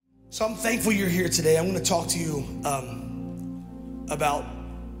So I'm thankful you're here today. I'm going to talk to you about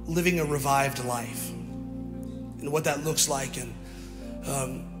living a revived life and what that looks like. And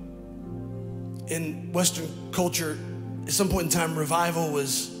in Western culture, at some point in time, revival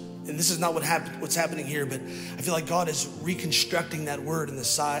was, and this is not what's happening here, but I feel like God is reconstructing that word in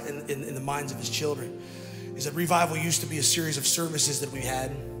the minds of his children. Is that revival used to be a series of services that we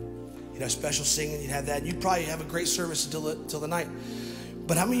had, special singing, you'd have that, and you'd probably have a great service till the night.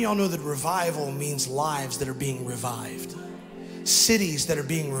 But how many of y'all know that revival means lives that are being revived? Cities that are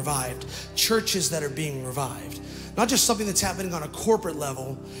being revived, churches that are being revived. Not just something that's happening on a corporate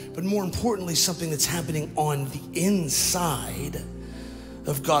level, but more importantly, something that's happening on the inside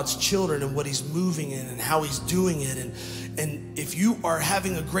of God's children and what he's moving in and how he's doing it. And if you are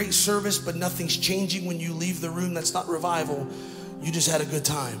having a great service, but nothing's changing when you leave the room, that's not revival. You just had a good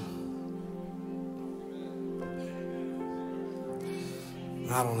time.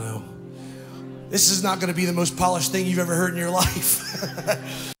 I don't know. This is not going to be the most polished thing you've ever heard in your life.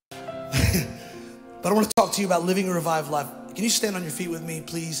 But I want to talk to you about living a revived life. Can you stand on your feet with me,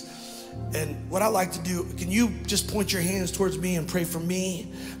 please? And what I like to do, can you just point your hands towards me and pray for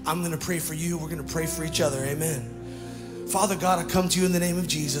me? I'm going to pray for you. We're going to pray for each other. Amen. Father God, I come to you in the name of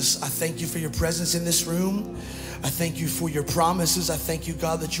Jesus. I thank you for your presence in this room. I thank you for your promises. I thank you,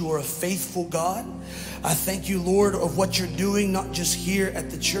 God, that you are a faithful God. I thank you, Lord, of what you're doing, not just here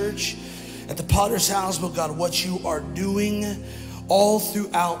at the church, at the Potter's house, but God, what you are doing all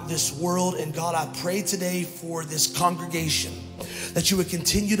throughout this world. And God, I pray today for this congregation, that you would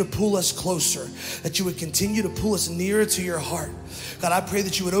continue to pull us closer, that you would continue to pull us nearer to your heart. God, I pray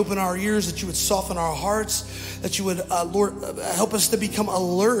that you would open our ears, that you would soften our hearts, that you would, Lord, help us to become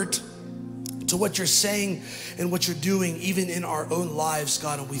alert to what you're saying and what you're doing, even in our own lives,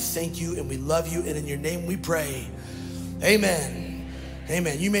 God. And we thank you and we love you. And in your name we pray. Amen.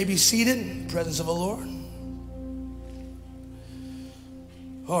 Amen. You may be seated in the presence of the Lord.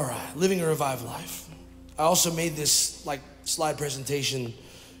 All right, living a revived life. I also made this slide presentation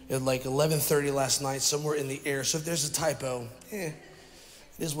at 11:30 last night, somewhere in the air. So if there's a typo, it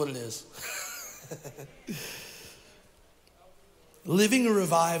is what it is. Living a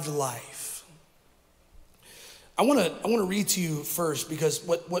revived life. I want to read to you first, because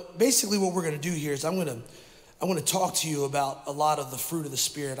what we're going to do here is I want to talk to you about a lot of the fruit of the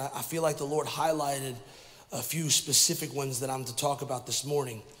Spirit. I feel like the Lord highlighted a few specific ones that I'm to talk about this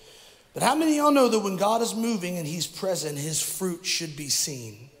morning. But how many of y'all know that when God is moving and he's present, his fruit should be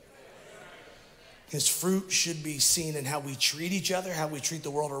seen? His fruit should be seen in how we treat each other, how we treat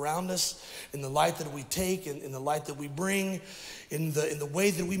the world around us, in the light that we take, in the light that we bring, in the way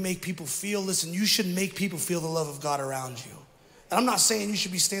that we make people feel. Listen, you should make people feel the love of God around you. And I'm not saying you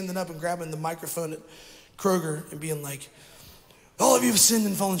should be standing up and grabbing the microphone at Kroger and being like, all of you have sinned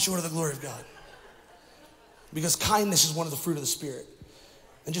and fallen short of the glory of God. Because kindness is one of the fruit of the Spirit.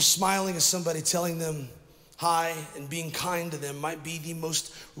 And just smiling at somebody, telling them hi, and being kind to them might be the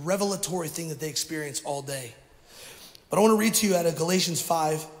most revelatory thing that they experience all day. But I want to read to you out of Galatians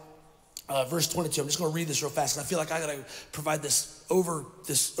 5, verse 22. I'm just going to read this real fast, and I feel like I got to provide this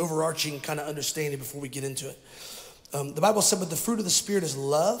overarching kind of understanding before we get into it. The Bible said, but the fruit of the Spirit is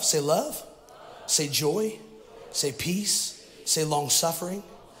love. Say love. Say joy. Say peace. Say long suffering.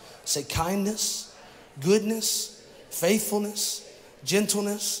 Say kindness, goodness, faithfulness,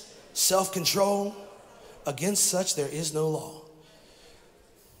 gentleness, self-control. Against such there is no law.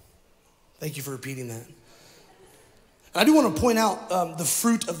 Thank you for repeating that. I do want to point out the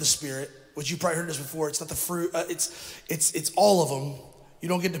fruit of the Spirit, which you probably heard this before. It's not the fruit. It's all of them. You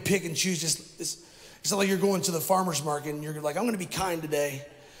don't get to pick and choose. It's not like you're going to the farmer's market and you're like, I'm going to be kind today,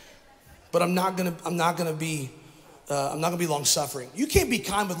 but I'm not going to be long suffering. You can't be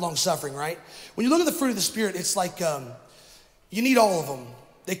kind with long suffering, right? When you look at the fruit of the Spirit, it's like you need all of them.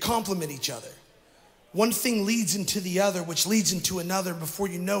 They complement each other. One thing leads into the other, which leads into another. Before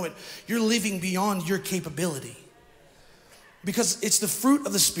you know it, you're living beyond your capability. Because it's the fruit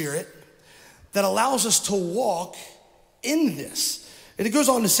of the Spirit that allows us to walk in this. And it goes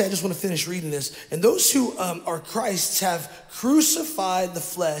on to say, I just want to finish reading this. And those who are Christ's have crucified the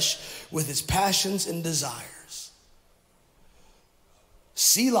flesh with its passions and desires.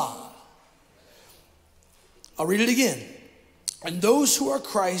 Selah. I'll read it again. And those who are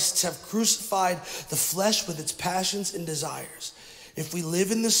Christ's have crucified the flesh with its passions and desires. If we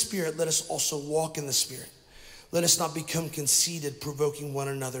live in the Spirit, let us also walk in the Spirit. Let us not become conceited, provoking one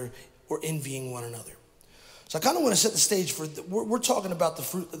another or envying one another. So I kind of want to set the stage for, we're talking about the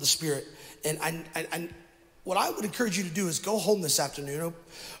fruit of the Spirit. And what I would encourage you to do is go home this afternoon,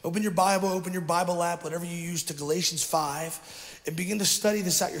 open your Bible app, whatever you use, to Galatians 5, and begin to study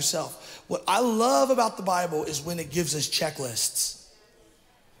this out yourself. What I love about the Bible is when it gives us checklists.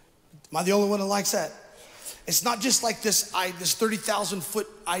 Am I the only one that likes that? It's not just like this 30,000 foot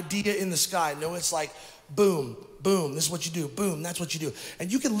idea in the sky. No, it's like, boom, boom, this is what you do. Boom, that's what you do.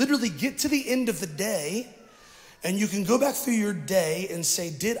 And you can literally get to the end of the day, and you can go back through your day and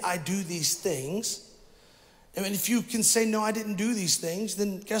say, did I do these things? And if you can say, no, I didn't do these things,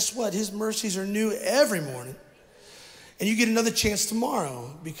 then guess what? His mercies are new every morning. And you get another chance tomorrow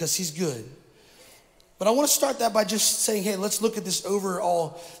because he's good. But I want to start that by just saying, hey, let's look at this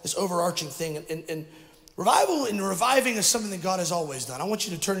overarching thing. And revival and reviving is something that God has always done. I want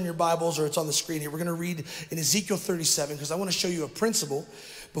you to turn in your Bibles, or it's on the screen here. We're going to read in Ezekiel 37 because I want to show you a principle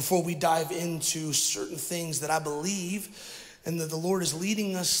before we dive into certain things that I believe and that the Lord is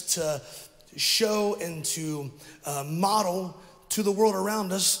leading us to show and to model to the world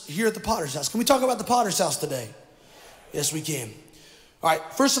around us here at the Potter's House. Can we talk about the Potter's House today? Yes, we can. All right,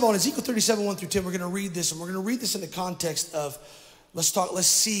 first of all, in Ezekiel 37, 1 through 10, we're going to read this, and we're going to read this in the context of, let's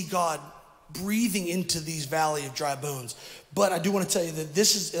see God breathing into these valley of dry bones. But I do want to tell you that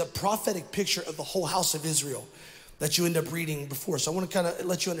this is a prophetic picture of the whole house of Israel that you end up reading before. So I want to kind of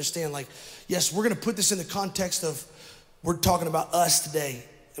let you understand, like, yes, we're going to put this in the context of, we're talking about us today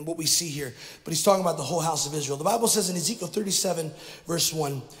and what we see here, but he's talking about the whole house of Israel. The Bible says in Ezekiel 37, verse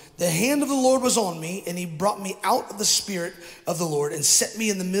 1, the hand of the Lord was on me, and he brought me out of the spirit of the Lord and set me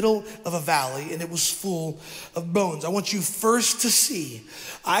in the middle of a valley, and it was full of bones. I want you first to see,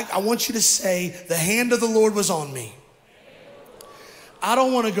 I want you to say, the hand of the Lord was on me. I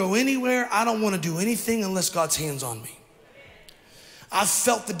don't want to go anywhere. I don't want to do anything unless God's hand's on me. I've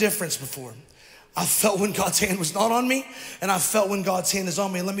felt the difference before. I felt when God's hand was not on me, and I felt when God's hand is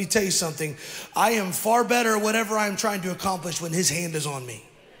on me. And let me tell you something. I am far better at whatever I'm trying to accomplish when his hand is on me.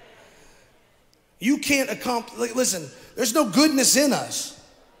 You can't accomplish, listen, there's no goodness in us.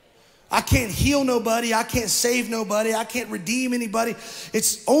 I can't heal nobody. I can't save nobody. I can't redeem anybody.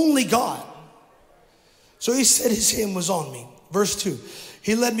 It's only God. So he said his hand was on me. Verse 2,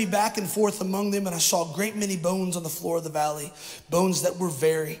 he led me back and forth among them, and I saw a great many bones on the floor of the valley, bones that were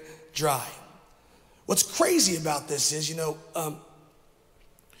very dry. What's crazy about this is, the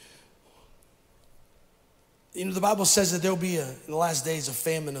Bible says that there'll be in the last days a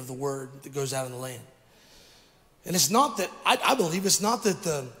famine of the word that goes out in the land. And it's not that, I believe it's not that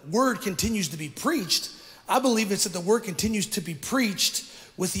the word continues to be preached. I believe it's that the word continues to be preached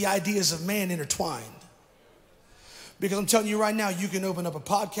with the ideas of man intertwined. Because I'm telling you right now, you can open up a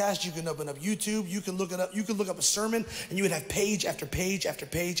podcast, you can open up YouTube, you can look up a sermon, and you would have page after page after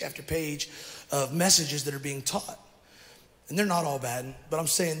page after page of messages that are being taught. And they're not all bad, but I'm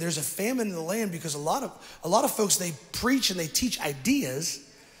saying there's a famine in the land because a lot of folks, they preach and they teach ideas,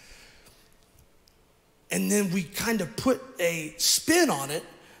 and then we kind of put a spin on it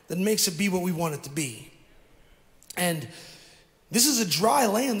that makes it be what we want it to be. And this is a dry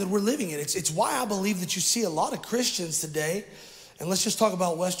land that we're living in. It's why I believe that you see a lot of Christians today, and let's just talk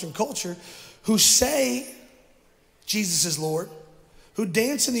about Western culture, who say Jesus is Lord, who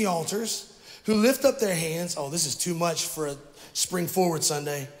dance in the altars, who lift up their hands. Oh, this is too much for a Spring Forward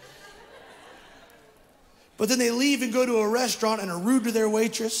Sunday. But then they leave and go to a restaurant and are rude to their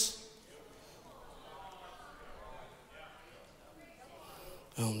waitress.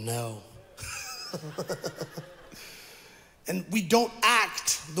 Oh no. And we don't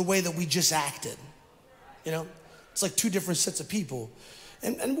act the way that we just acted. It's like two different sets of people.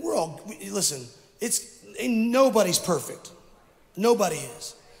 And we're all, listen, nobody's perfect. Nobody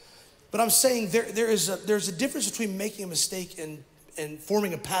is. But I'm saying there's a difference between making a mistake and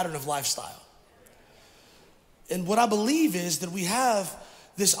forming a pattern of lifestyle. And what I believe is that we have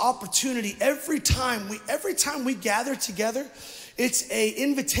this opportunity every time we gather together, it's an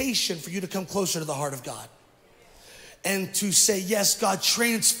invitation for you to come closer to the heart of God. And to say, yes, God,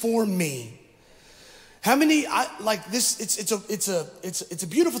 transform me. How many, it's a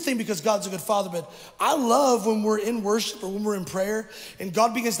beautiful thing because God's a good father, but I love when we're in worship or when we're in prayer and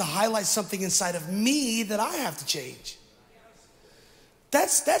God begins to highlight something inside of me that I have to change.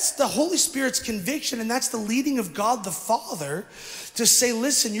 That's the Holy Spirit's conviction, and that's the leading of God the Father to say,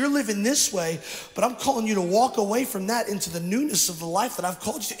 listen, you're living this way, but I'm calling you to walk away from that into the newness of the life that I've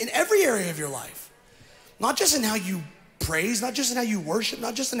called you to in every area of your life. Not just in how you praise, not just in how you worship,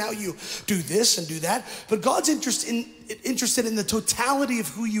 not just in how you do this and do that, but God's interested in the totality of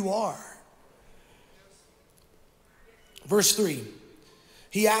who you are. Verse 3,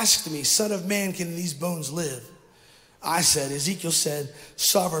 he asked me, Son of man, can these bones live? I said, Ezekiel said,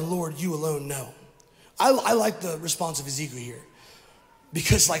 Sovereign Lord, you alone know. I like the response of Ezekiel here,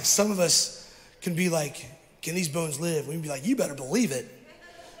 because like some of us can be like, can these bones live? We can be like, you better believe it.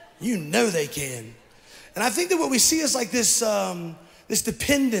 You know they can. And I think that what we see is like this, this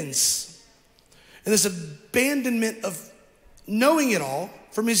dependence and this abandonment of knowing it all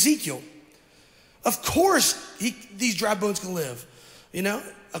from Ezekiel. Of course, these dry bones can live, you know?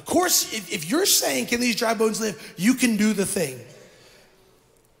 Of course, if you're saying, can these dry bones live? You can do the thing.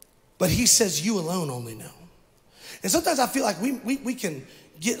 But he says, you alone only know. And sometimes I feel like we can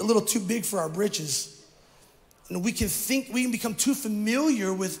get a little too big for our britches. And we can become too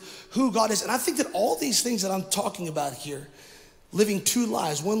familiar with who God is. And I think that all these things that I'm talking about here, living two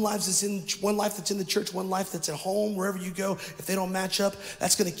lives, one life that's in the church, one life that's at home, wherever you go, if they don't match up,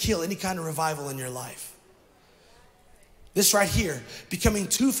 that's gonna kill any kind of revival in your life. This right here, becoming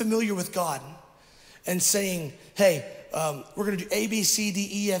too familiar with God and saying, hey, we're gonna do A, B, C, D,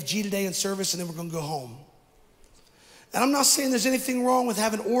 E, F, G today in service, and then we're gonna go home. And I'm not saying there's anything wrong with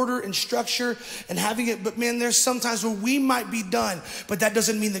having order and structure and having it, but man, there's sometimes where we might be done, but that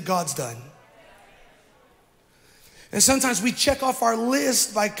doesn't mean that God's done. And sometimes we check off our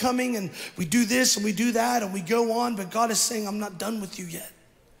list by coming and we do this and we do that and we go on, but God is saying, I'm not done with you yet.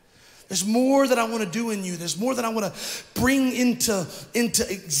 There's more that I want to do in you. There's more that I want to bring into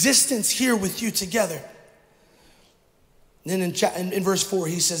existence here with you together. And then in verse 4,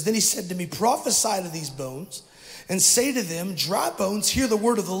 he says, then he said to me, prophesy to these bones and say to them, dry bones, hear the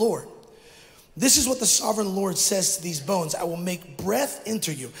word of the Lord. This is what the sovereign Lord says to these bones. I will make breath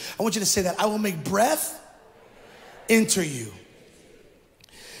enter you. I want you to say that. I will make breath enter you,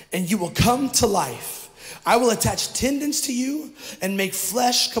 and you will come to life. I will attach tendons to you and make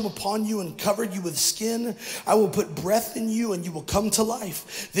flesh come upon you and cover you with skin. I will put breath in you and you will come to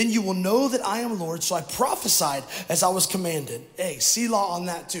life. Then you will know that I am Lord. So I prophesied as I was commanded. Hey, Selah on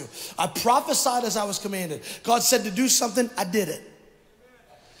that too. I prophesied as I was commanded. God said to do something, I did it.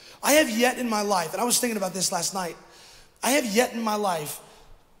 I have yet in my life, and I was thinking about this last night, I have yet in my life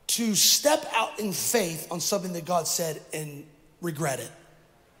to step out in faith on something that God said and regret it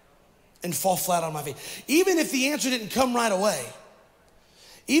and fall flat on my face. Even if the answer didn't come right away,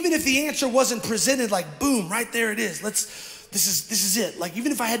 even if the answer wasn't presented like, boom, right there it is. This is it. Like,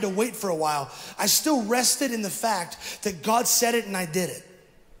 even if I had to wait for a while, I still rested in the fact that God said it and I did it.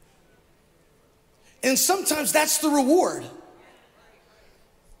 And sometimes that's the reward.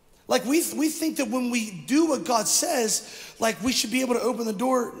 Like we think that when we do what God says, like we should be able to open the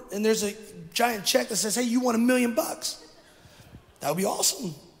door and there's a giant check that says, hey, you want $1 million? That would be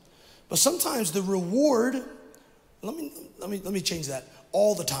awesome. But sometimes the reward, let me change that.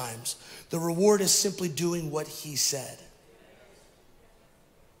 All the times, the reward is simply doing what he said.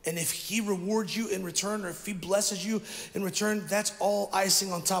 And if he rewards you in return, or if he blesses you in return, that's all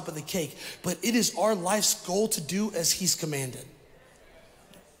icing on top of the cake. But it is our life's goal to do as he's commanded.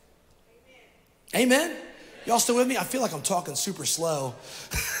 Amen? Y'all still with me? I feel like I'm talking super slow.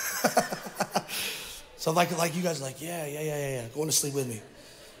 So like you guys are like, yeah, going to sleep with me.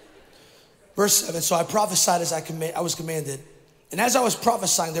 Verse 7, so I prophesied as I was commanded. And as I was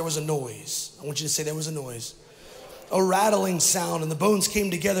prophesying, there was a noise. I want you to say there was a noise. A rattling sound, and the bones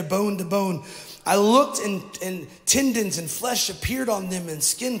came together, bone to bone. I looked, and tendons and flesh appeared on them, and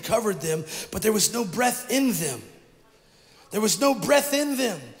skin covered them, but there was no breath in them. There was no breath in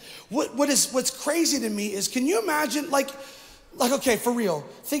them. What's crazy to me is, can you imagine, like, okay, for real,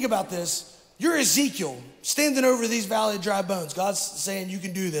 think about this. You're Ezekiel, standing over these valley of dry bones. God's saying, you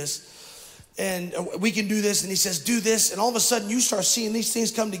can do this, and we can do this, and he says, do this, and all of a sudden, you start seeing these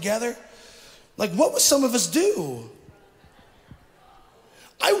things come together. Like, what would some of us do?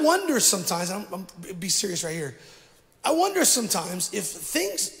 I wonder sometimes, and I'm be serious right here, I wonder sometimes if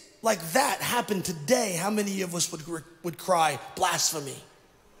things like that happened today, how many of us would cry blasphemy?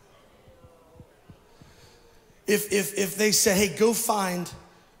 If they said, hey, go find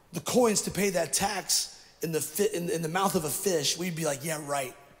the coins to pay that tax in the mouth of a fish, we'd be like, yeah,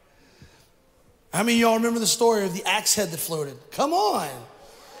 right. How many of y'all remember the story of the axe head that floated? Come on.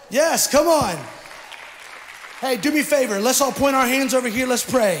 Yes, come on. Hey, do me a favor. Let's all point our hands over here. Let's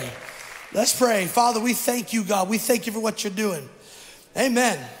pray. Let's pray. Father, we thank you, God. We thank you for what you're doing.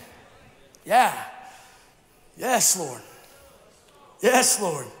 Amen. Yeah. Yes, Lord. Yes,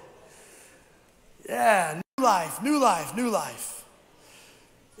 Lord. Yeah. New life, new life, new life.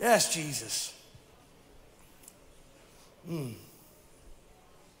 Yes, Jesus.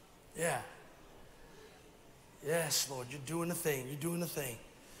 Yeah. Yes, Lord, you're doing the thing. You're doing the thing.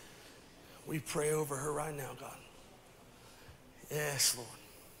 We pray over her right now, God. Yes,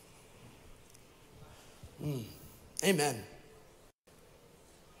 Lord. Amen.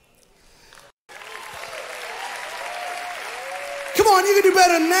 on, you can do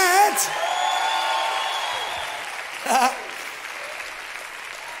better than that.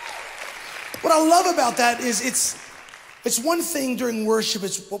 What I love about that is it's one thing during worship,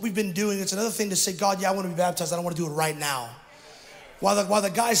 it's what we've been doing. It's another thing to say, God, yeah, I want to be baptized. I don't want to do it right now. While the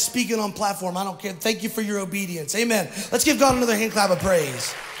guy's speaking on platform, I don't care. Thank you for your obedience. Amen. Let's give God another hand clap of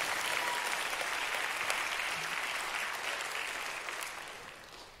praise.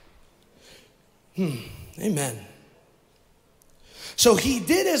 Amen. So he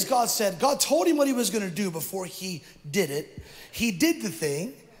did as God said. God told him what he was going to do before he did it. He did the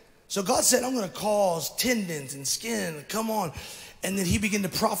thing. So God said, I'm going to cause tendons and skin to come on. And then he began to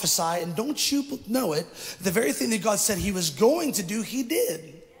prophesy. And don't you know it, the very thing that God said he was going to do, he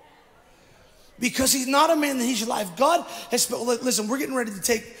did. Because he's not a man that he should lie. If God has, listen, we're getting ready to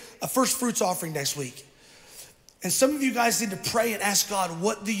take a first fruits offering next week. And some of you guys need to pray and ask God,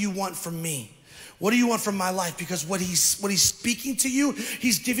 what do you want from me? What do you want from my life? Because what he's speaking to you,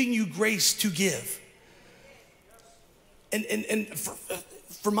 he's giving you grace to give. And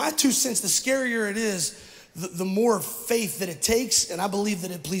for my 2 cents, the scarier it is, the more faith that it takes, and I believe that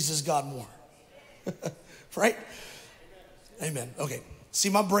it pleases God more. Right? Amen. Okay. See,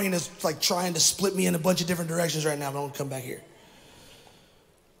 my brain is like trying to split me in a bunch of different directions right now, but I'm going to come back here.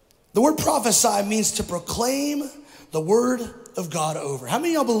 The word prophesy means to proclaim the word of God over. How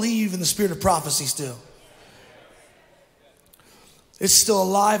many of y'all believe in the spirit of prophecy still? It's still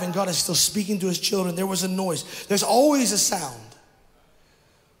alive and God is still speaking to his children. There was a noise. There's always a sound.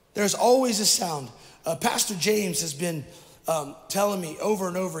 There's always a sound. Pastor James has been telling me over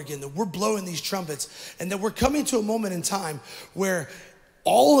and over again that we're blowing these trumpets and that we're coming to a moment in time where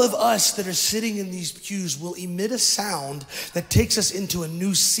all of us that are sitting in these pews will emit a sound that takes us into a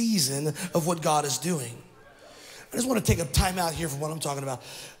new season of what God is doing. I just want to take a time out here for what I'm talking about.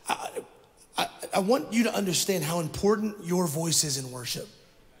 I want you to understand how important your voice is in worship.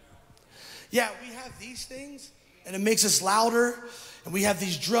 Yeah, we have these things and it makes us louder, and we have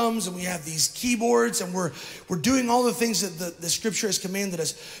these drums and we have these keyboards and we're doing all the things that the scripture has commanded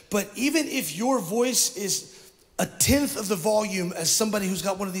us. But even if your voice is a tenth of the volume as somebody who's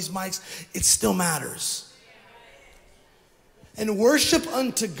got one of these mics, it still matters. And worship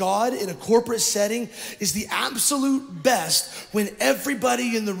unto God in a corporate setting is the absolute best when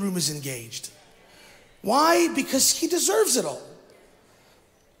everybody in the room is engaged. Why? Because he deserves it all.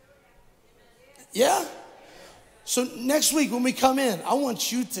 Yeah? So next week when we come in, I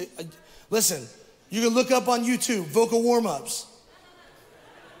want you to, listen, you can look up on YouTube, vocal warm-ups.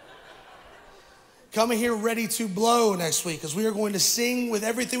 Come in here ready to blow next week because we are going to sing with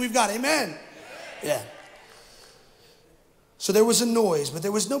everything we've got. Amen? Yeah. So there was a noise, but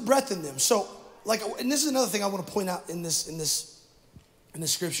there was no breath in them. So, and this is another thing I want to point out in this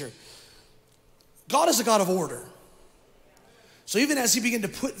scripture. God is a God of order. So even as he began to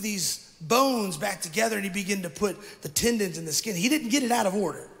put these bones back together and he began to put the tendons in the skin, he didn't get it out of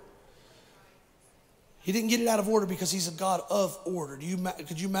order. He didn't get it out of order because he's a God of order.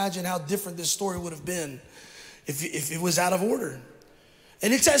 Could you imagine how different this story would have been if it was out of order?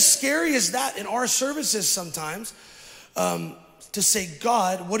 And it's as scary as that in our services sometimes. To say,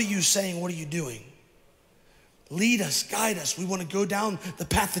 God, what are you saying? What are you doing? Lead us, guide us. We want to go down the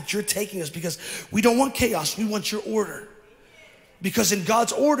path that you're taking us because we don't want chaos. We want your order. Because in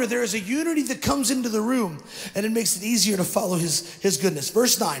God's order, there is a unity that comes into the room and it makes it easier to follow his goodness.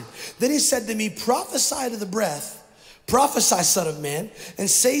 Verse 9, then he said to me, prophesy to the breath, prophesy, son of man, and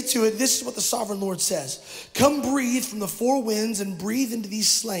say to it, this is what the sovereign Lord says. Come breathe from the four winds and breathe into these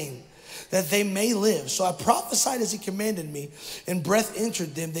slain, that they may live. So I prophesied as he commanded me, and breath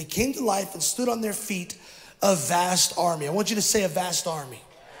entered them. They came to life and stood on their feet, a vast army. I want you to say a vast army.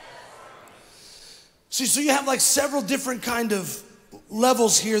 So you have like several different kind of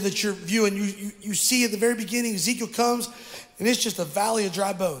levels here that you're viewing. You see at the very beginning, Ezekiel comes, and it's just a valley of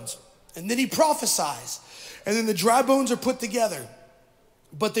dry bones. And then he prophesies, and then the dry bones are put together,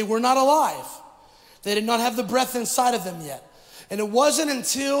 but they were not alive. They did not have the breath inside of them yet. And it wasn't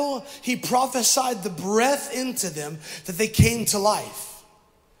until he prophesied the breath into them that they came to life.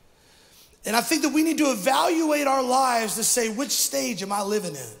 And I think that we need to evaluate our lives to say, which stage am I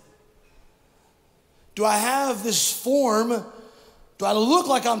living in? Do I have this form? Do I look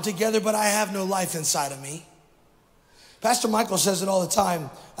like I'm together, but I have no life inside of me? Pastor Michael says it all the time.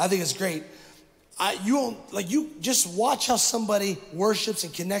 I think it's great. You just watch how somebody worships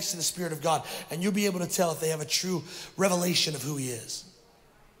and connects to the Spirit of God, and you'll be able to tell if they have a true revelation of who he is.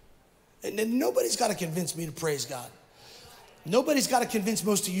 And nobody's got to convince me to praise God. Nobody's got to convince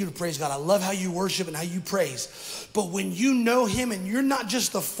most of you to praise God. I love how you worship and how you praise. But when you know him and you're not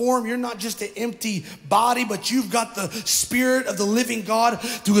just a form, you're not just an empty body, but you've got the Spirit of the living God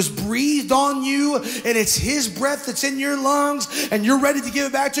who has breathed on you, and it's his breath that's in your lungs, and you're ready to give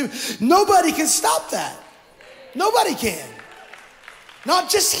it back to him, nobody can stop that. Nobody can.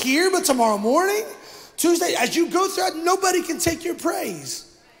 Not just here, but tomorrow morning, Tuesday, as you go through it, nobody can take your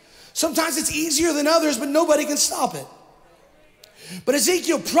praise. Sometimes it's easier than others, but nobody can stop it. But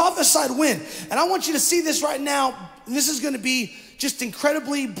Ezekiel prophesied when? And I want you to see this right now. This is going to be just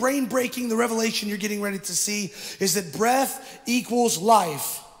incredibly brain-breaking. The revelation you're getting ready to see is that breath equals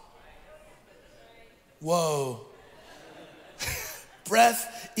life. Whoa.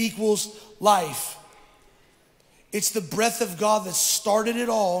 Breath equals life. It's the breath of God that started it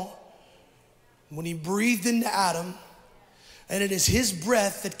all when he breathed into Adam. And it is his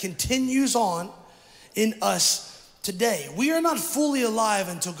breath that continues on in us today. We are not fully alive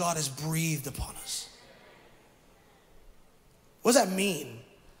until God has breathed upon us. What does that mean?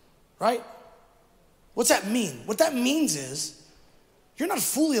 Right? What's that mean? What that means is you're not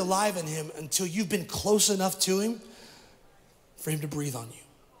fully alive in him until you've been close enough to him for him to breathe on you.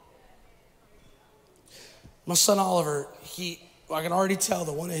 My son Oliver, I can already tell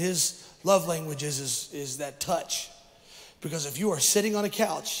that one of his love languages is that touch. Because if you are sitting on a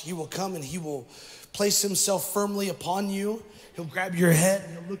couch, he will come and he will place himself firmly upon you. He'll grab your head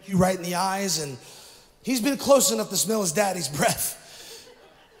and he'll look you right in the eyes. And he's been close enough to smell his daddy's breath.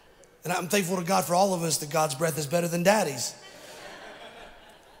 And I'm thankful to God for all of us that God's breath is better than daddy's.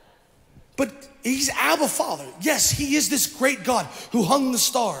 But he's Abba Father. Yes, he is this great God who hung the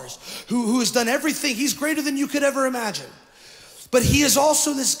stars, who has done everything. He's greater than you could ever imagine. But he is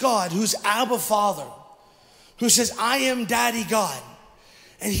also this God who's Abba Father, who says, I am Daddy God.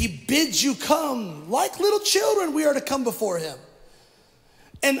 And he bids you come. Like little children, we are to come before him.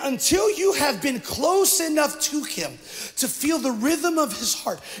 And until you have been close enough to him to feel the rhythm of his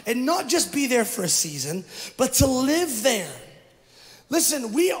heart and not just be there for a season, but to live there.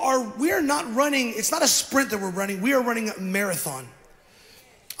 Listen, we are not running, it's not a sprint that we're running, we are running a marathon.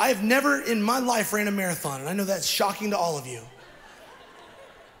 I have never in my life ran a marathon, and I know that's shocking to all of you.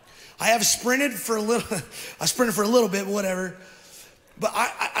 I have sprinted for a little bit, whatever. But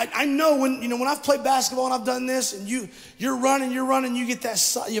I know when I've played basketball and I've done this, and you're running, you get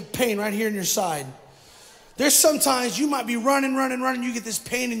that you have pain right here in your side. There's sometimes you might be running, you get this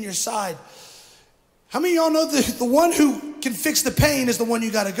pain in your side. How many of y'all know the one who can fix the pain is the one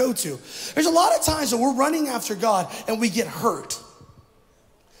you got to go to? There's a lot of times that we're running after God and we get hurt.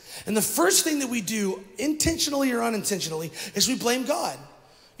 And the first thing that we do, intentionally or unintentionally, is we blame God.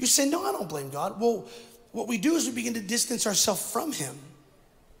 You say, no, I don't blame God. Well, what we do is we begin to distance ourselves from him.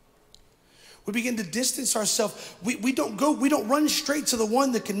 We begin to distance ourselves. We don't run straight to the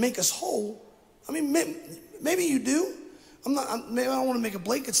one that can make us whole. I mean, maybe you do. Maybe I don't want to make a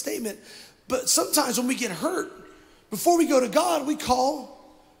blanket statement, but sometimes when we get hurt, before we go to God, we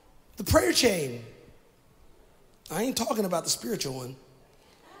call the prayer chain. I ain't talking about the spiritual one.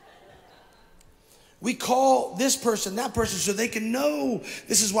 We call this person, that person, so they can know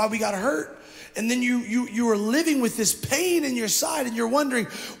this is why we got hurt. And then you are living with this pain in your side, and you're wondering,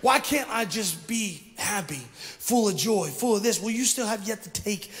 why can't I just be happy, full of joy, full of this? Well, you still have yet to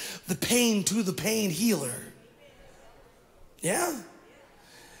take the pain to the pain healer. Yeah?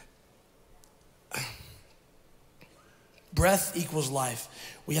 Breath equals life.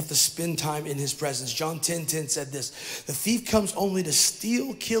 We have to spend time in his presence. John 10:10 said this: the thief comes only to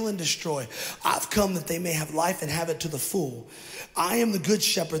steal, kill, and destroy. I've come that they may have life and have it to the full. I am the good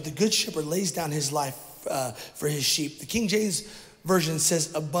shepherd. The good shepherd lays down his life for his sheep. The King James Version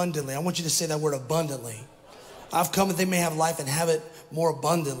says abundantly. I want you to say that word, abundantly. I've come that they may have life and have it more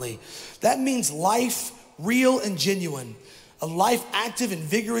abundantly. That means life, real and genuine. A life active and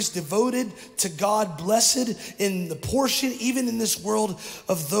vigorous, devoted to God, blessed in the portion, even in this world,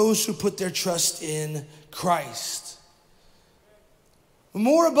 of those who put their trust in Christ.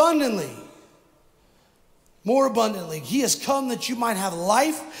 More abundantly. More abundantly. He has come that you might have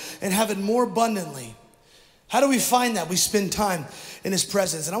life and have it more abundantly. How do we find that? We spend time in his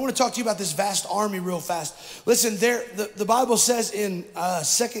presence. And I want to talk to you about this vast army real fast. Listen, the Bible says in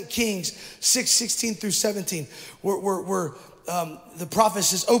 2 Kings 6:16 through 17, where the prophet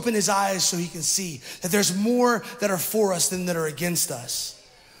says, open his eyes so he can see that there's more that are for us than that are against us.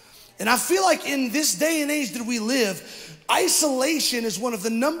 And I feel like in this day and age that we live, isolation is one of the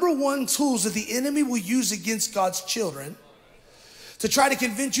number one tools that the enemy will use against God's children to try to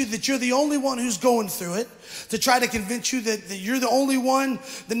convince you that you're the only one who's going through it, to try to convince you that you're the only one,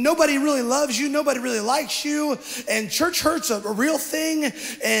 that nobody really loves you, nobody really likes you, and church hurt's a real thing,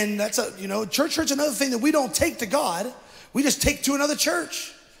 and church hurt's another thing that we don't take to God, we just take to another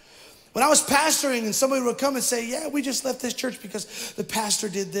church. When I was pastoring and somebody would come and say, yeah, we just left this church because the pastor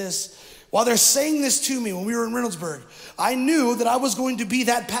did this. While they're saying this to me when we were in Reynoldsburg, I knew that I was going to be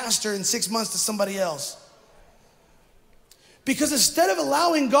that pastor in 6 months to somebody else. Because instead of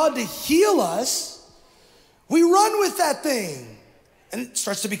allowing God to heal us, we run with that thing. And it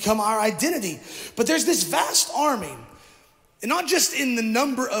starts to become our identity. But there's this vast army, and not just in the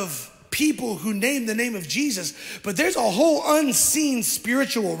number of people who name the name of Jesus, but there's a whole unseen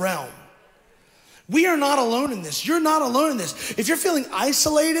spiritual realm. We are not alone in this. You're not alone in this. If you're feeling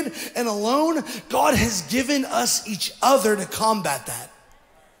isolated and alone, God has given us each other to combat that.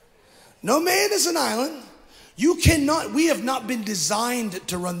 No man is an island. We have not been designed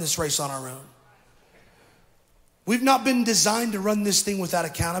to run this race on our own. We've not been designed to run this thing without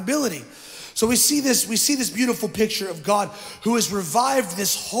accountability. So we see this beautiful picture of God who has revived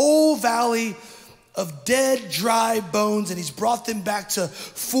this whole valley of dead, dry bones, and he's brought them back to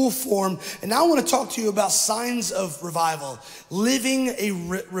full form. And now I want to talk to you about signs of revival, living a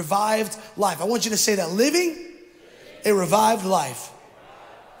revived life. I want you to say that, living a revived life.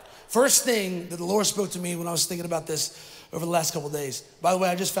 First thing that the Lord spoke to me when I was thinking about this over the last couple of days. By the way,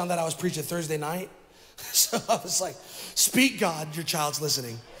 I just found out I was preaching Thursday night. So I was like, speak God, your child's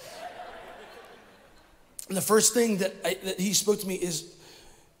listening. And the first thing that he spoke to me is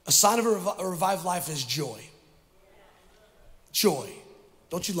a sign of a revived life is joy. Joy.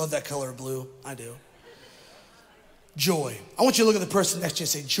 Don't you love that color of blue? I do. Joy. I want you to look at the person next to you and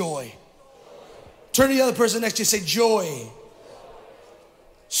say joy. Turn to the other person next to you and say joy.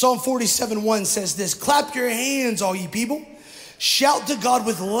 Psalm 47:1 says this, clap your hands, all ye people. Shout to God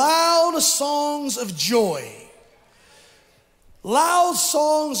with loud songs of joy. Loud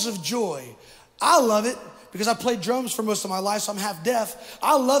songs of joy. I love it because I played drums for most of my life, so I'm half deaf.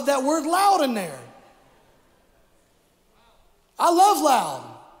 I love that word loud in there. I love loud.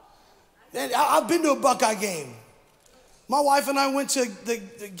 And I've been to a Buckeye game. My wife and I went to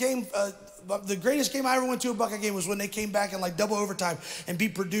the game, the greatest game I ever went to a Buckeye game was when they came back in like double overtime and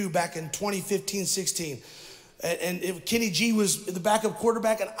beat Purdue back in 2015-16. And Kenny G was the backup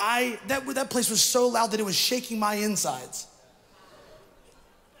quarterback, and that place was so loud that it was shaking my insides.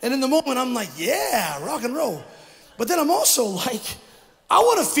 And in the moment, I'm like, yeah, rock and roll. But then I'm also like, I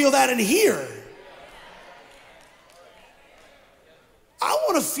want to feel that in here. I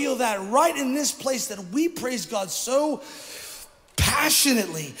want to feel that right in this place that we praise God so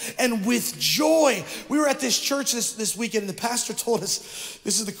passionately and with joy. We were at this church this weekend, and the pastor told us,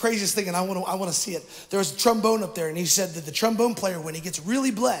 this is the craziest thing, and I want to see it. There was a trombone up there, and he said that the trombone player, when he gets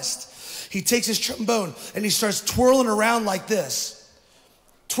really blessed, he takes his trombone and he starts twirling around like this.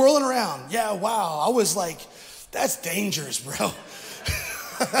 Twirling around. Yeah, wow. I was like, that's dangerous, bro.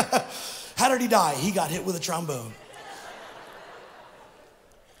 How did he die? He got hit with a trombone.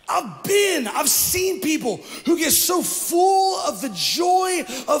 I've seen people who get so full of the joy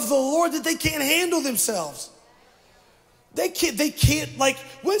of the Lord that they can't handle themselves. They can't, like,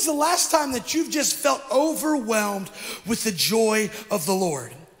 when's the last time that you've just felt overwhelmed with the joy of the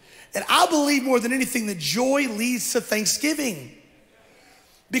Lord? And I believe more than anything that joy leads to thanksgiving.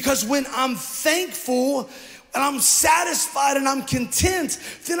 Because when I'm thankful and I'm satisfied and I'm content,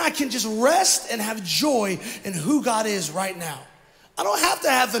 then I can just rest and have joy in who God is right now. I don't have to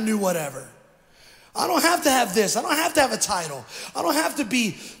have the new whatever. I don't have to have this. I don't have to have a title. I don't have to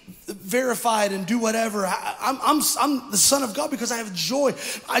be verified and do whatever. I'm the son of God because I have joy.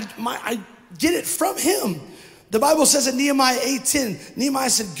 I get it from him. The Bible says in Nehemiah 8:10, Nehemiah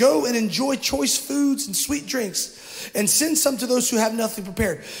said, go and enjoy choice foods and sweet drinks, and send some to those who have nothing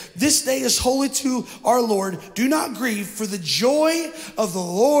prepared. This day is holy to our Lord. Do not grieve, for the joy of the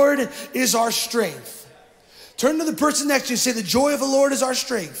Lord is our strength. Turn to the person next to you and say, the joy of the Lord is our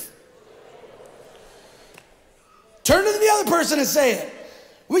strength. Turn to the other person and say it.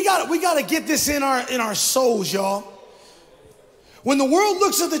 We got to get this in our souls, y'all. When the world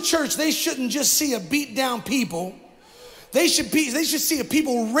looks at the church, they shouldn't just see a beat down people. They should see a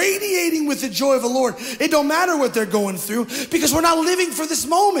people radiating with the joy of the Lord. It don't matter what they're going through because we're not living for this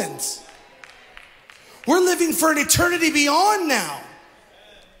moment. We're living for an eternity beyond now.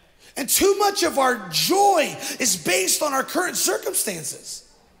 And too much of our joy is based on our current circumstances.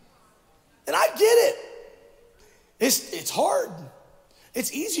 And I get it. It's hard.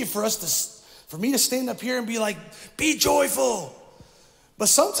 It's easier for me to stand up here and be like, be joyful. But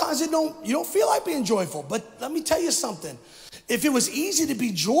sometimes you don't feel like being joyful. But let me tell you something. If it was easy to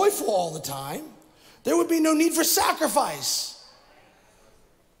be joyful all the time, there would be no need for sacrifice.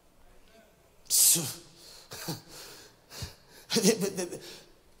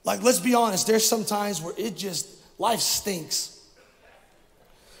 Like, let's be honest, there's some times where life stinks.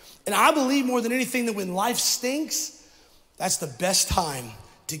 And I believe more than anything that when life stinks, that's the best time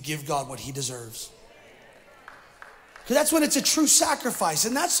to give God what he deserves. Because that's when it's a true sacrifice.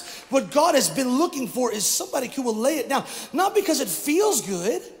 And that's what God has been looking for, is somebody who will lay it down. Not because it feels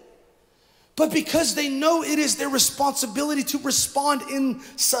good, but because they know it is their responsibility to respond in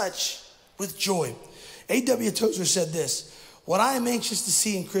such with joy. A.W. Tozer said this: what I am anxious to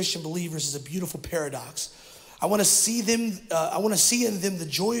see in Christian believers is a beautiful paradox. I want to see in them the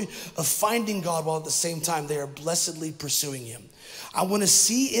joy of finding God while at the same time they are blessedly pursuing him. I want to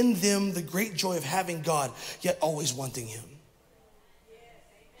see in them the great joy of having God, yet always wanting him.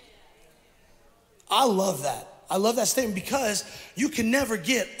 I love that. I love that statement because you can never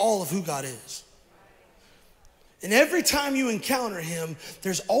get all of who God is. And every time you encounter him,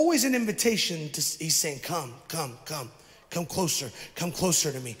 there's always an invitation he's saying, come, come, come. Come closer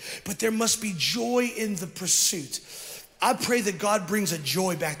to me. But there must be joy in the pursuit. I pray that God brings a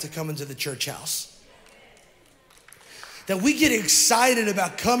joy back to coming to the church house. That we get excited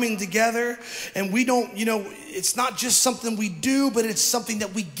about coming together, and we don't, it's not just something we do, but it's something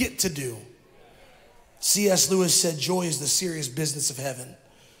that we get to do. C.S. Lewis said, joy is the serious business of heaven.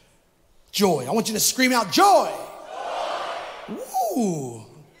 Joy. I want you to scream out, joy. Ooh,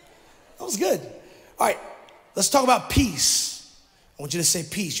 that was good. All right. Let's talk about peace. I want you to say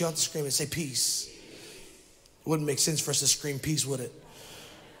peace. You don't have to scream it. Say peace. It wouldn't make sense for us to scream peace, would it?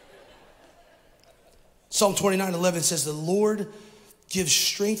 Psalm 29:11 says, the Lord gives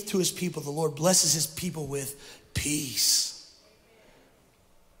strength to his people. The Lord blesses his people with peace.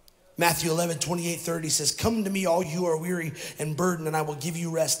 Matthew 11:28-30 says, come to me, all you who are weary and burdened, and I will give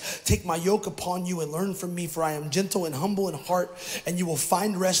you rest. Take my yoke upon you and learn from me, for I am gentle and humble in heart, and you will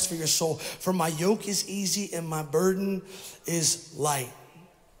find rest for your soul. For my yoke is easy and my burden is light.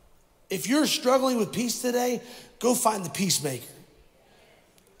 If you're struggling with peace today, go find the peacemaker.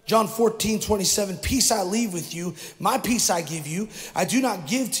 John 14:27, peace I leave with you, my peace I give you. I do not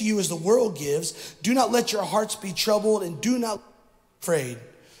give to you as the world gives. Do not let your hearts be troubled, and do not be afraid.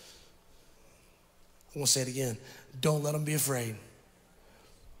 I'm gonna say it again. Don't let them be afraid.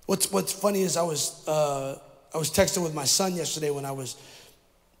 What's funny is I was texting with my son yesterday when I was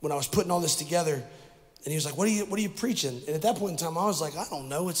putting all this together, and he was like, what are you preaching? And at that point in time, I was like, I don't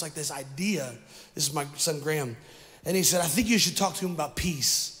know. It's like this idea. This is my son Graham. And he said, I think you should talk to him about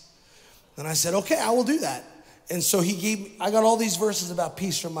peace. And I said, okay, I will do that. And so I got all these verses about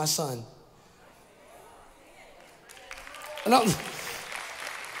peace from my son. And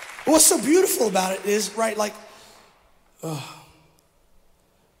what's so beautiful about it is, right, like,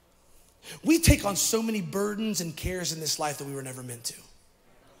 we take on so many burdens and cares in this life that we were never meant to.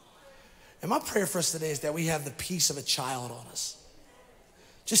 And my prayer for us today is that we have the peace of a child on us.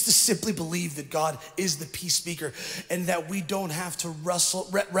 Just to simply believe that God is the peace speaker, and that we don't have to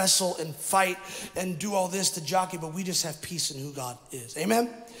wrestle and fight and do all this to jockey, but we just have peace in who God is. Amen?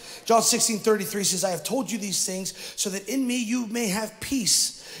 John 16:33 says, I have told you these things so that in me you may have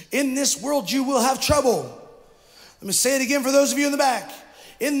peace. In this world you will have trouble. Let me say it again for those of you in the back.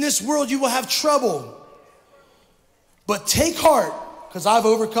 In this world you will have trouble. But take heart, because I've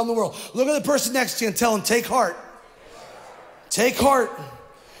overcome the world. Look at the person next to you and tell them, take heart. Take heart.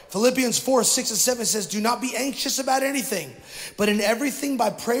 Philippians 4:6-7 says, do not be anxious about anything, but in everything by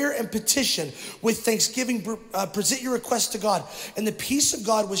prayer and petition with thanksgiving present your requests to God. And the peace of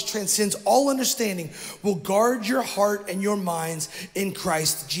God, which transcends all understanding, will guard your heart and your minds in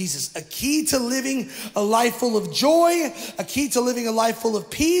Christ Jesus. A key to living a life full of joy, a key to living a life full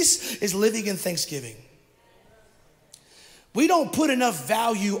of peace is living in thanksgiving. We don't put enough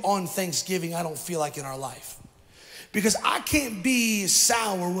value on Thanksgiving, I don't feel like, in our life. Because I can't be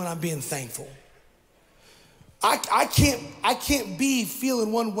sour when I'm being thankful. I can't be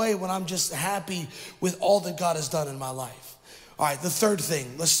feeling one way when I'm just happy with all that God has done in my life. All right, the third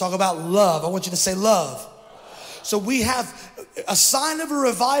thing, let's talk about love. I want you to say love. So we have a sign of a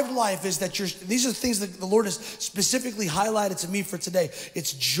revived life is that these are the things that the Lord has specifically highlighted to me for today.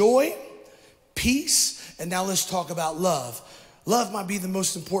 It's joy, peace, and now let's talk about love. Love might be the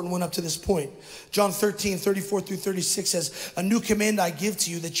most important one up to this point. John 13:34-36 says, a new command I give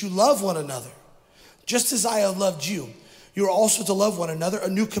to you, that you love one another. Just as I have loved you, you are also to love one another. A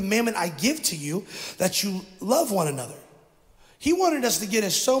new commandment I give to you, that you love one another. He wanted us to get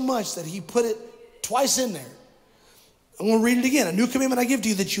it so much that he put it twice in there. I'm going to read it again. A new commandment I give to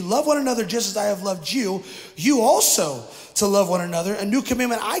you, that you love one another just as I have loved you. You also to love one another. A new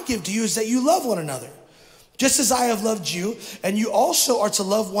commandment I give to you is that you love one another just as I have loved you. And you also are to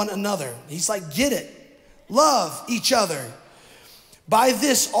love one another. He's like, get it. Love each other. By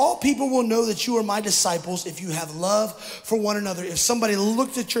this, all people will know that you are my disciples if you have love for one another. If somebody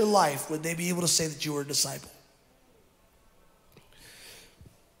looked at your life, would they be able to say that you were a disciple?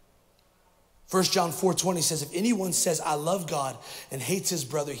 1 John 4:20 says, if anyone says, I love God and hates his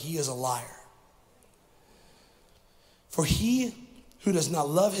brother, he is a liar. For he who does not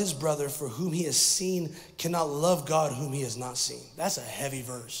love his brother for whom he has seen cannot love God whom he has not seen. That's a heavy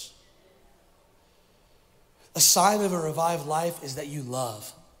verse. A sign of a revived life is that you love.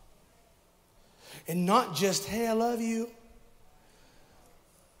 And not just, hey, I love you.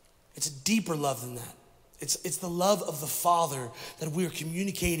 It's a deeper love than that. It's the love of the Father that we are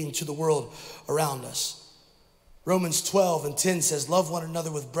communicating to the world around us. Romans 12:10 says, love one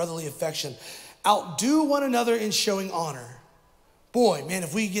another with brotherly affection. Outdo one another in showing honor. Boy, man,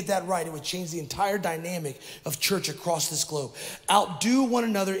 if we get that right, it would change the entire dynamic of church across this globe. Outdo one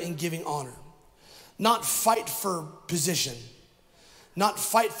another in giving honor. Not fight for position. Not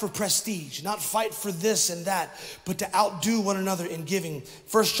fight for prestige, not fight for this and that, but to outdo one another in giving.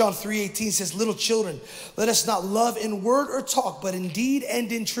 1 John 3:18 says, little children, let us not love in word or talk, but in deed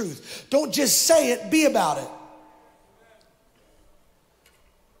and in truth. Don't just say it, be about it.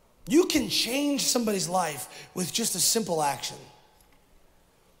 You can change somebody's life with just a simple action.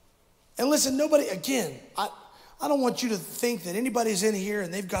 And listen, nobody, again, I don't want you to think that anybody's in here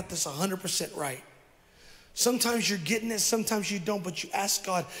and they've got this 100% right. Sometimes you're getting it, sometimes you don't, but you ask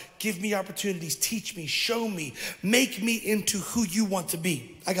God, give me opportunities, teach me, show me, make me into who you want to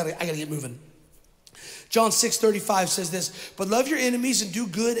be. I gotta get moving. John 6:35 says this, but love your enemies and do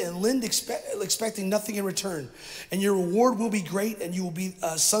good and lend expecting nothing in return. And your reward will be great and you will be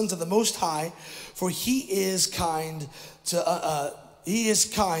sons of the Most High, for he is kind to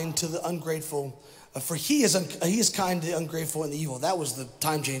the ungrateful. For he is kind to the ungrateful and the evil. That was the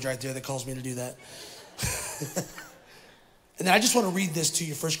time change right there that caused me to do that. And then I just want to read this to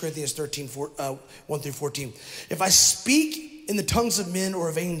you, 1 Corinthians 13, 1 through 14. If I speak in the tongues of men or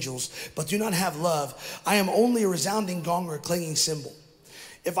of angels, but do not have love, I am only a resounding gong or a clanging cymbal.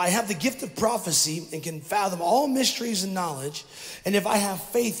 If I have the gift of prophecy and can fathom all mysteries and knowledge, and if I have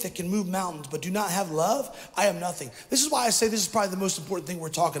faith that can move mountains, but do not have love, I am nothing. This is why I say this is probably the most important thing we're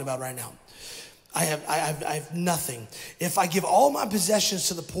talking about right now. I have nothing. If I give all my possessions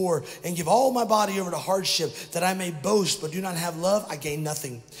to the poor and give all my body over to hardship that I may boast but do not have love, I gain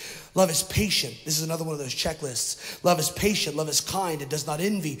nothing. Love is patient. This is another one of those checklists. Love is patient. Love is kind. It does not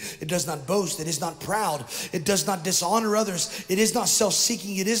envy. It does not boast. It is not proud. It does not dishonor others. It is not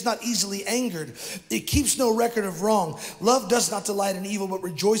self-seeking. It is not easily angered. It keeps no record of wrong. Love does not delight in evil, but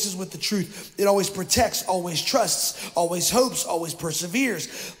rejoices with the truth. It always protects, always trusts, always hopes, always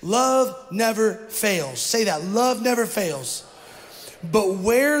perseveres. Love never fails. Say that. Love never fails. But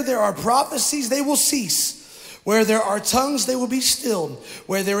where there are prophecies, they will cease. Where there are tongues, they will be stilled.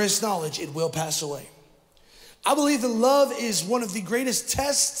 Where there is knowledge, it will pass away. I believe that love is one of the greatest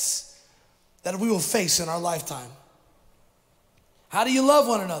tests that we will face in our lifetime. How do you love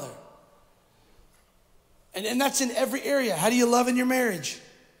one another? And that's in every area. How do you love in your marriage?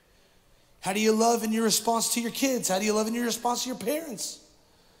 How do you love in your response to your kids? How do you love in your response to your parents?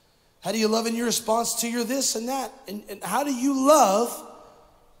 How do you love in your response to your this and that? And how do you love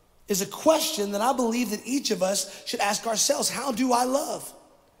is a question that I believe that each of us should ask ourselves. How do I love?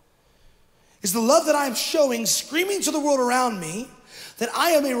 Is the love that I am showing screaming to the world around me that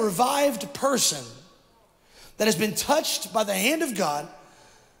I am a revived person that has been touched by the hand of God,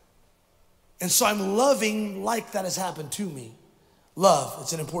 and so I'm loving like that has happened to me? Love,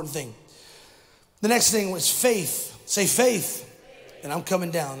 it's an important thing. The next thing was faith. Say faith. And I'm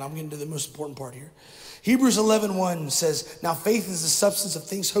coming down. I'm getting to the most important part here. Hebrews 11:1 says, now faith is the substance of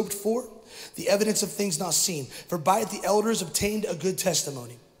things hoped for, the evidence of things not seen. For by it the elders obtained a good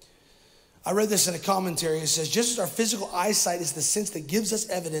testimony. I read this in a commentary. It says, just as our physical eyesight is the sense that gives us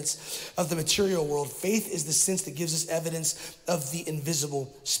evidence of the material world, faith is the sense that gives us evidence of the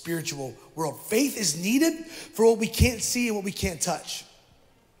invisible spiritual world. Faith is needed for what we can't see and what we can't touch.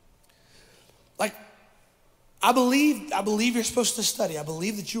 Like, I believe you're supposed to study. I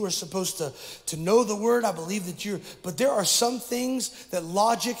believe that you are supposed to know the word. I believe that but there are some things that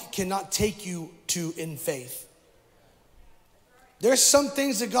logic cannot take you to in faith. There's some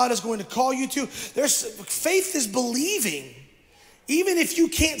things that God is going to call you to. Faith is believing. Even if you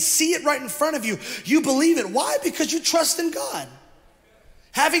can't see it right in front of you, you believe it. Why? Because you trust in God.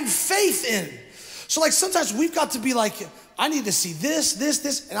 Having faith in. So like sometimes we've got to be like, I need to see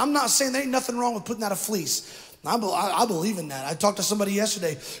this. And I'm not saying there ain't nothing wrong with putting out a fleece. I believe in that. I talked to somebody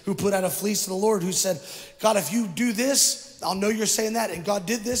yesterday who put out a fleece to the Lord who said, God, if you do this, I'll know you're saying that. And God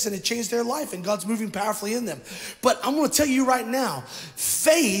did this and it changed their life and God's moving powerfully in them. But I'm going to tell you right now,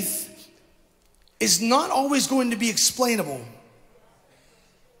 faith is not always going to be explainable.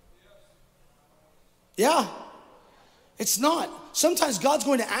 Yeah, it's not. Sometimes God's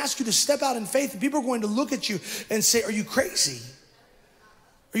going to ask you to step out in faith and people are going to look at you and say, are you crazy?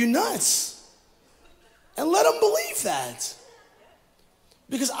 Are you nuts? And let them believe that.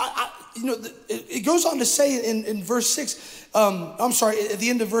 Because it goes on to say in verse 6, at the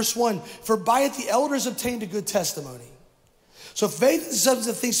end of verse 1, for by it the elders obtained a good testimony. So faith is the substance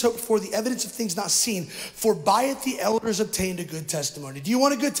of things hoped for, the evidence of things not seen. For by it the elders obtained a good testimony. Do you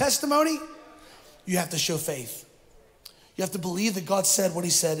want a good testimony? You have to show faith. You have to believe that God said what he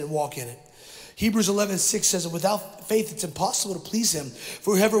said and walk in it. Hebrews 11:6 says, without faith it's impossible to please him.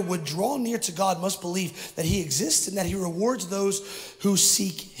 For whoever would draw near to God must believe that he exists and that he rewards those who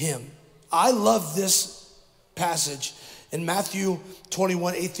seek him. I love this passage in Matthew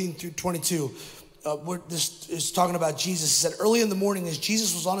 21:18-22. Where this is talking about Jesus. It said, early in the morning as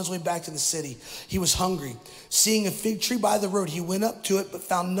Jesus was on his way back to the city, he was hungry. Seeing a fig tree by the road, he went up to it, but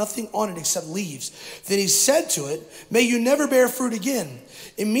found nothing on it except leaves. Then he said to it, may you never bear fruit again.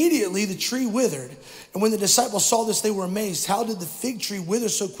 Immediately the tree withered. And when the disciples saw this, they were amazed. How did the fig tree wither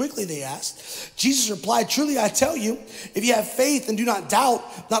so quickly, they asked. Jesus replied, truly I tell you, if you have faith and do not doubt,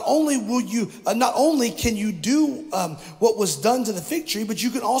 not only can you do what was done to the fig tree, but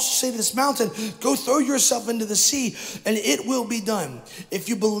you can also say to this mountain, go throw yourself into the sea, and it will be done. If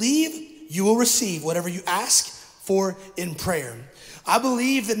you believe, you will receive whatever you ask for in prayer. I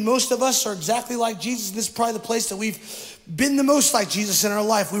believe that most of us are exactly like Jesus. This is probably the place that we've been the most like Jesus in our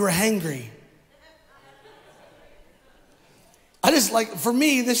life. We were hangry. For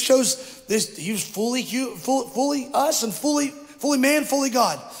me, this shows this. He was fully us and fully man, fully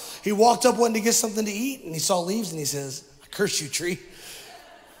God. He walked up one to get something to eat and he saw leaves and he says, I curse you, tree.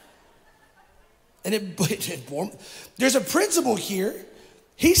 And there's a principle here.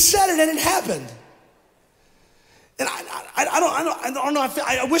 He said it and it happened. And I don't know.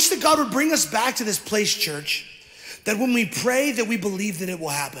 I wish that God would bring us back to this place, church, that when we pray, that we believe that it will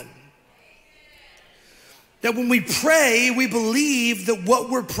happen. That when we pray, we believe that what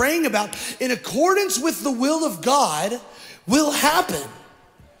we're praying about, in accordance with the will of God, will happen.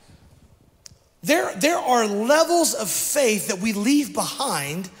 There are levels of faith that we leave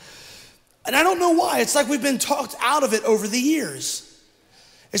behind, and I don't know why. It's like we've been talked out of it over the years.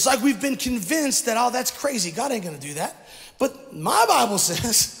 It's like we've been convinced that, oh, that's crazy. God ain't gonna do that. But my Bible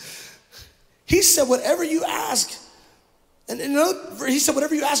says, he said, whatever you ask, he said,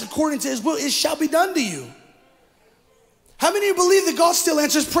 whatever you ask according to his will, it shall be done to you. How many of you believe that God still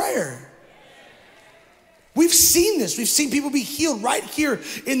answers prayer? We've seen this. We've seen people be healed right here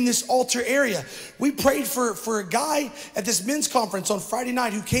in this altar area. We prayed for a guy at this men's conference on Friday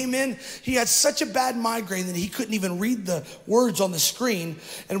night who came in. He had such a bad migraine that he couldn't even read the words on the screen.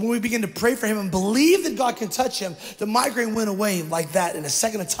 And when we began to pray for him and believe that God can touch him, the migraine went away like that in a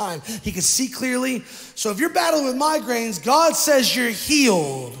second of time. He could see clearly. So if you're battling with migraines, God says you're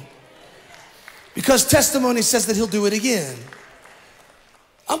healed. Because testimony says that he'll do it again.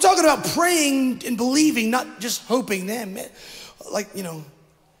 I'm talking about praying and believing, not just hoping. We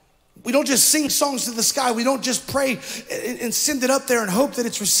don't just sing songs to the sky. We don't just pray and send it up there and hope that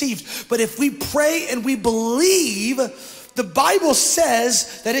it's received. But if we pray and we believe, the Bible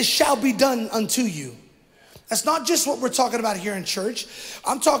says that it shall be done unto you. That's not just what we're talking about here in church.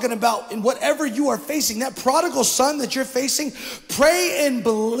 I'm talking about in whatever you are facing, that prodigal son that you're facing, pray and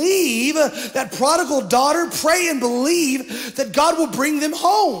believe. That prodigal daughter, pray and believe that God will bring them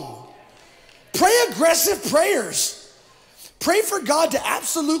home. Pray aggressive prayers. Pray for God to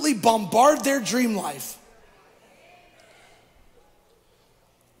absolutely bombard their dream life.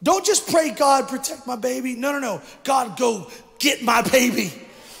 Don't just pray, God, protect my baby. No. God, go get my baby.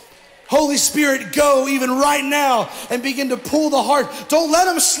 Holy Spirit, go even right now and begin to pull the heart. Don't let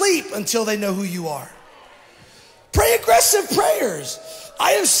them sleep until they know who you are. Pray aggressive prayers.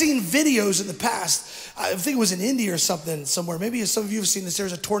 I have seen videos in the past. I think it was in India or somewhere. Maybe some of you have seen this.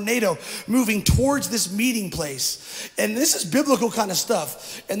 There's a tornado moving towards this meeting place. And this is biblical kind of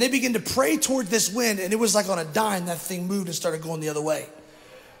stuff. And they begin to pray toward this wind. And it was like on a dime, that thing moved and started going the other way.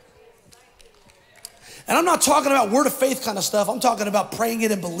 And I'm not talking about word of faith kind of stuff. I'm talking about praying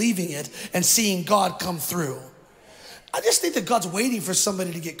it and believing it and seeing God come through. I just think that God's waiting for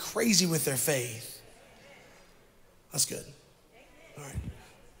somebody to get crazy with their faith. That's good. All right.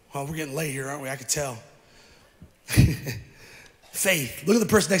 Well, we're getting late here, aren't we? I could tell. Faith. Look at the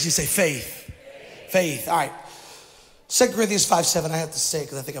person next to you, say faith. Faith. All right. 2 Corinthians 5:7, I have to say it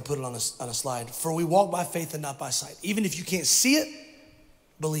because I think I put it on a slide. For we walk by faith and not by sight. Even if you can't see it,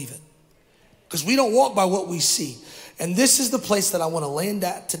 believe it. Because we don't walk by what we see. And this is the place that I want to land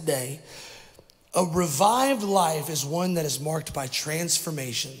at today. A revived life is one that is marked by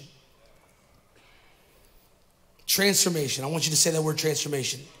transformation. Transformation. I want you to say that word,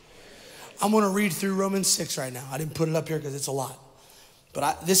 transformation. I'm going to read through Romans 6 right now. I didn't put it up here because it's a lot.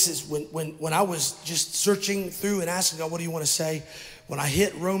 But this is when I was just searching through and asking God, what do you want to say? When I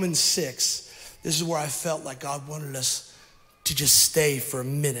hit Romans 6, this is where I felt like God wanted us to just stay for a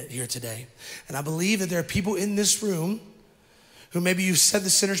minute here today. And I believe that there are people in this room who maybe you've said the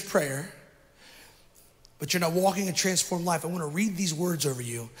sinner's prayer, but you're not walking a transformed life. I want to read these words over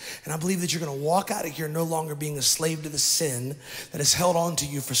you. And I believe that you're going to walk out of here no longer being a slave to the sin that has held on to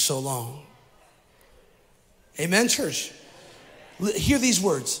you for so long. Amen, church? Hear these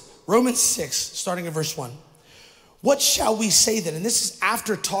words. Romans 6, starting at verse 1. What shall we say then? And this is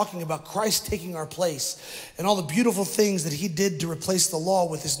after talking about Christ taking our place and all the beautiful things that he did to replace the law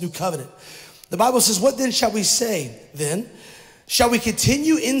with his new covenant. The Bible says, what then shall we say then? Shall we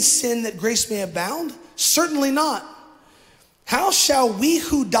continue in sin that grace may abound? Certainly not. How shall we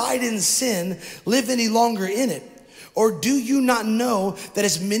who died in sin live any longer in it? Or do you not know that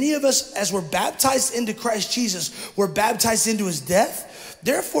as many of us as were baptized into Christ Jesus were baptized into his death?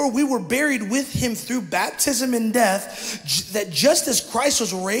 Therefore we were buried with him through baptism in death, that just as Christ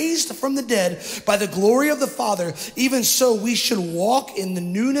was raised from the dead by the glory of the Father, even so we should walk in the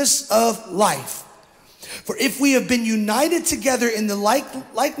newness of life. For if we have been united together in the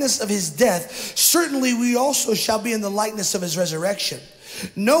likeness of his death, certainly we also shall be in the likeness of his resurrection.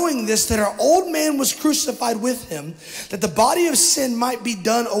 Knowing this, that our old man was crucified with him, that the body of sin might be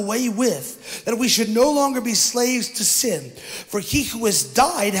done away with, that we should no longer be slaves to sin. For he who has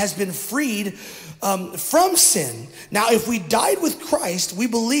died has been freed from sin. Now, if we died with Christ, we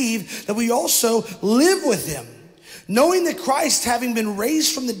believe that we also live with him. Knowing that Christ, having been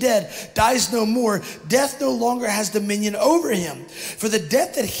raised from the dead, dies no more, death no longer has dominion over him. For the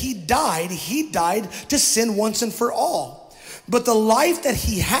death that he died to sin once and for all. But the life that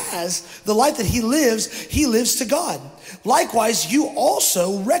he has, the life that he lives to God. Likewise, you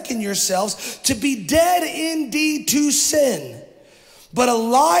also reckon yourselves to be dead indeed to sin, but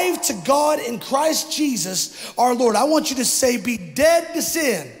alive to God in Christ Jesus our Lord. I want you to say, be dead to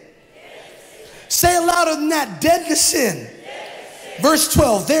sin. Say it louder than that, dead to sin. Verse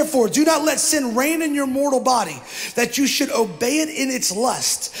 12, therefore, do not let sin reign in your mortal body, that you should obey it in its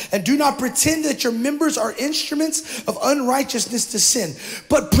lust. And do not pretend that your members are instruments of unrighteousness to sin,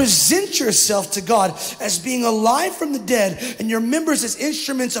 but present yourself to God as being alive from the dead, and your members as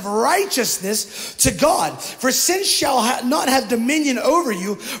instruments of righteousness to God. For sin shall not have dominion over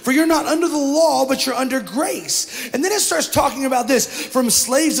you, for you're not under the law, but you're under grace. And then it starts talking about this, from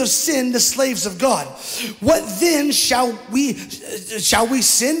slaves of sin to slaves of God. What then shall we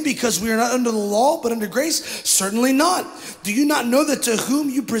sin because we are not under the law but under grace? Certainly not. Do you not know that to whom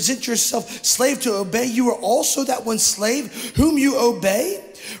you present yourself slave to obey, you are also that one slave whom you obey?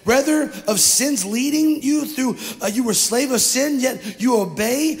 Rather of sins leading you through, you were slave of sin, yet you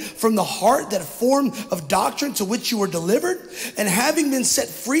obey from the heart that form of doctrine to which you were delivered. And having been set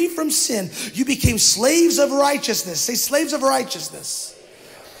free from sin, you became slaves of righteousness. Say, slaves of righteousness.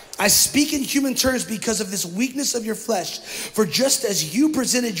 I speak in human terms because of this weakness of your flesh. For just as you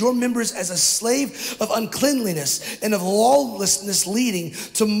presented your members as a slave of uncleanliness and of lawlessness leading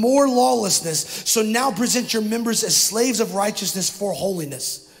to more lawlessness, so now present your members as slaves of righteousness for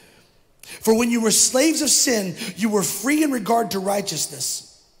holiness. For when you were slaves of sin, you were free in regard to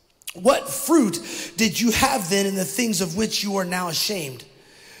righteousness. What fruit did you have then in the things of which you are now ashamed?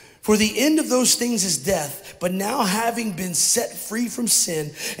 For the end of those things is death. But now, having been set free from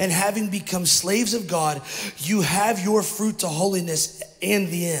sin and having become slaves of God, you have your fruit to holiness and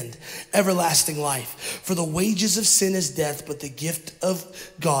the end, everlasting life. For the wages of sin is death, but the gift of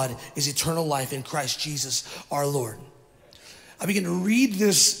God is eternal life in Christ Jesus our Lord. I began to read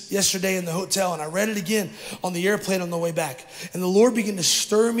this yesterday in the hotel, and I read it again on the airplane on the way back. And the Lord began to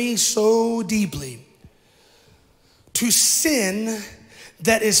stir me so deeply to sin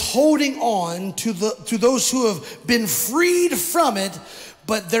that is holding on to those who have been freed from it,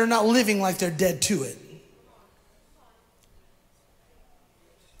 but they're not living like they're dead to it.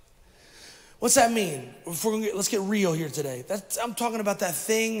 What's that mean? Let's get real here today. I'm talking about that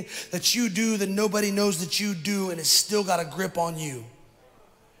thing that you do that nobody knows that you do, and it's still got a grip on you.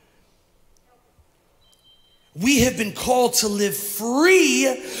 We have been called to live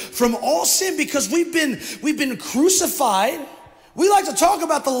free from all sin because we've been crucified. We like to talk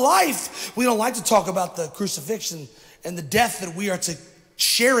about the life. We don't like to talk about the crucifixion and the death that we are to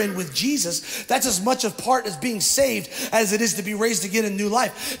share in with Jesus. That's as much a part as being saved as it is to be raised again in new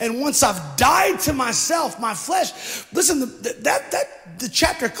life. And once I've died to myself, my flesh, listen, the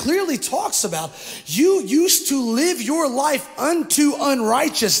chapter clearly talks about you used to live your life unto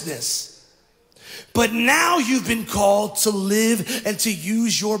unrighteousness. But now you've been called to live and to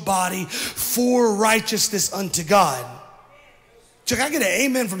use your body for righteousness unto God. Chuck, I get an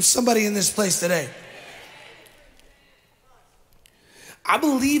amen from somebody in this place today. I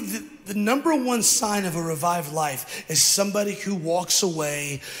believe that the number one sign of a revived life is somebody who walks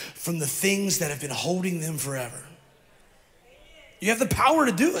away from the things that have been holding them forever. You have the power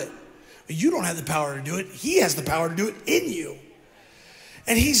to do it. You don't have the power to do it. He has the power to do it in you.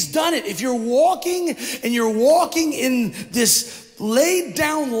 And he's done it. If you're walking and you're walking in this laid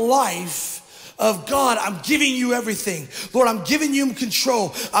down life of God, I'm giving you everything. Lord, I'm giving you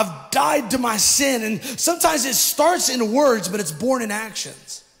control. I've died to my sin. And sometimes it starts in words, but it's born in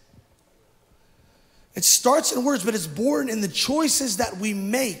actions. It starts in words, but it's born in the choices that we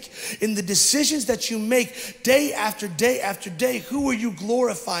make, in the decisions that you make day after day after day. Who are you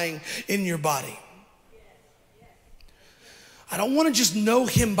glorifying in your body? I don't want to just know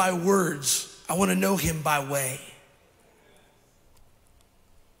him by words. I want to know him by way.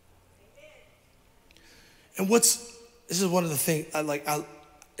 And this is one of the things and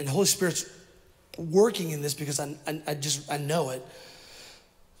the Holy Spirit's working in this because I know it.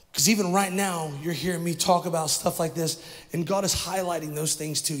 Because even right now, you're hearing me talk about stuff like this, and God is highlighting those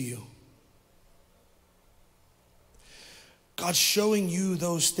things to you. God's showing you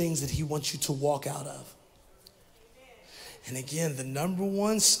those things that he wants you to walk out of. And again, the number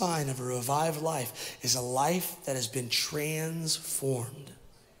one sign of a revived life is a life that has been transformed.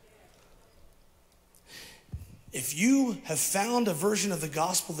 If you have found a version of the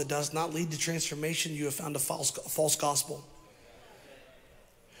gospel that does not lead to transformation, you have found a false gospel.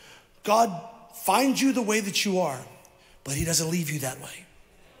 God finds you the way that you are, but he doesn't leave you that way.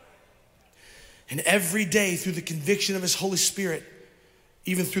 And every day through the conviction of his Holy Spirit,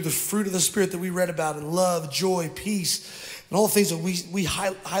 even through the fruit of the Spirit that we read about in love, joy, peace, and all the things that we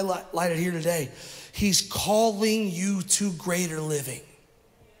highlighted here today, he's calling you to greater living.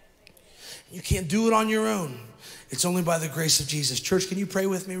 You can't do it on your own. It's only by the grace of Jesus. Church, can you pray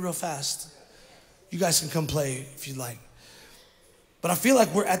with me real fast? You guys can come play if you'd like. But I feel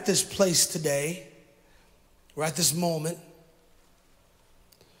like we're at this place today. We're at this moment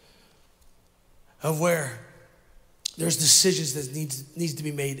of where there's decisions that needs to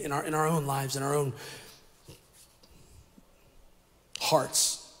be made in our own lives, in our own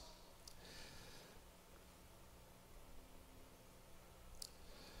hearts.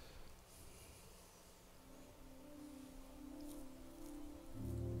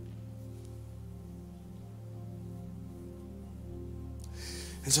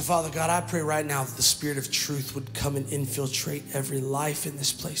 And so, Father God, I pray right now that the Spirit of truth would come and infiltrate every life in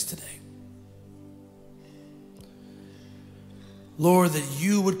this place today. Lord, that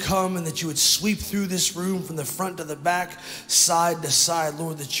you would come and that you would sweep through this room from the front to the back, side to side.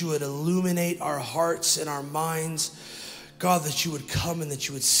 Lord, that you would illuminate our hearts and our minds. God, that you would come and that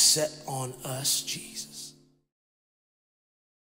you would set on us, Jesus.